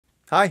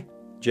Hi,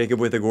 Jacob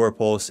with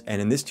Agorapulse,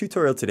 and in this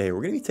tutorial today,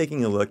 we're going to be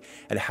taking a look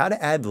at how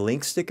to add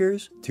link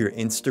stickers to your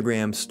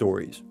Instagram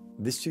stories.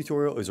 This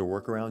tutorial is a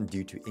workaround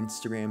due to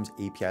Instagram's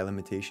API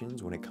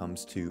limitations when it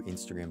comes to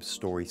Instagram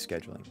story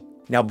scheduling.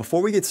 Now,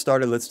 before we get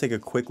started, let's take a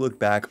quick look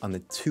back on the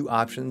two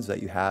options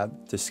that you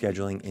have to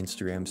scheduling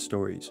Instagram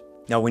stories.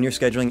 Now, when you're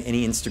scheduling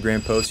any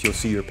Instagram post, you'll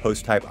see your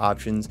post type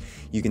options.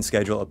 You can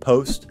schedule a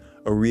post,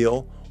 a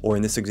reel, or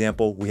in this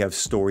example, we have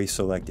story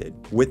selected.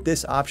 With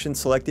this option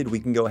selected, we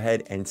can go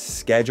ahead and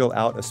schedule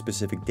out a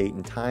specific date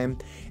and time,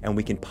 and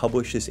we can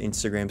publish this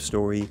Instagram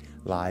story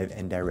live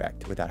and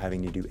direct without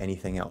having to do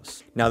anything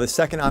else. Now, the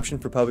second option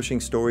for publishing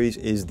stories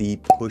is the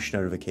push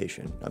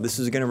notification. Now, this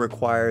is gonna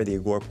require the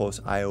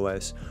Agorapulse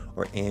iOS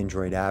or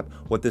Android app.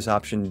 What this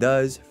option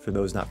does, for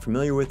those not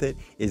familiar with it,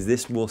 is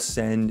this will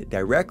send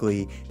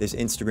directly this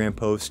Instagram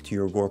post to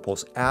your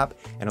Agorapulse app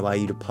and allow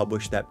you to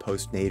publish that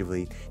post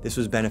natively. This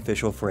was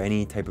beneficial for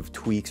any type of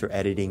tweaks or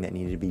editing that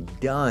needed to be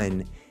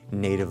done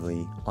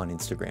natively on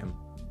Instagram.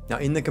 Now,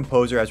 in the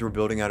composer, as we're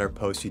building out our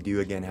posts, you do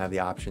again have the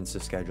options to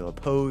schedule a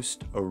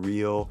post, a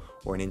reel,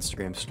 or an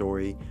Instagram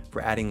story. For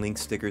adding link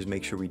stickers,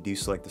 make sure we do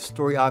select the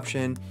story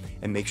option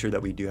and make sure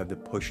that we do have the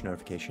push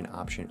notification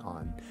option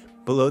on.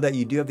 Below that,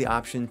 you do have the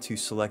option to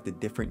select a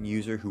different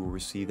user who will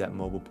receive that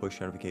mobile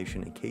push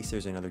notification in case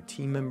there's another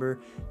team member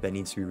that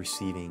needs to be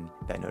receiving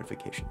that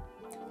notification.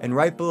 And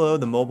right below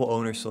the mobile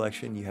owner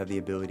selection, you have the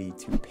ability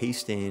to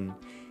paste in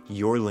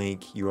your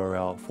link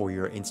URL for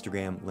your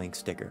Instagram link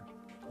sticker.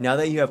 Now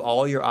that you have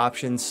all your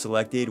options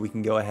selected, we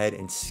can go ahead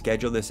and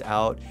schedule this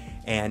out,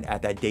 and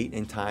at that date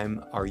and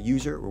time, our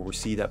user will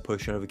receive that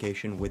push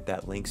notification with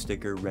that link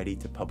sticker ready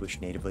to publish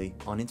natively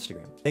on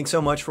Instagram. Thanks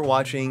so much for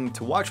watching.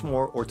 To watch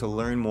more or to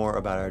learn more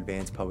about our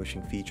advanced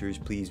publishing features,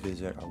 please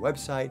visit our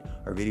website,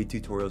 our video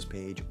tutorials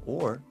page,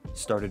 or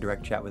start a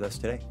direct chat with us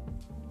today.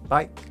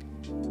 Bye.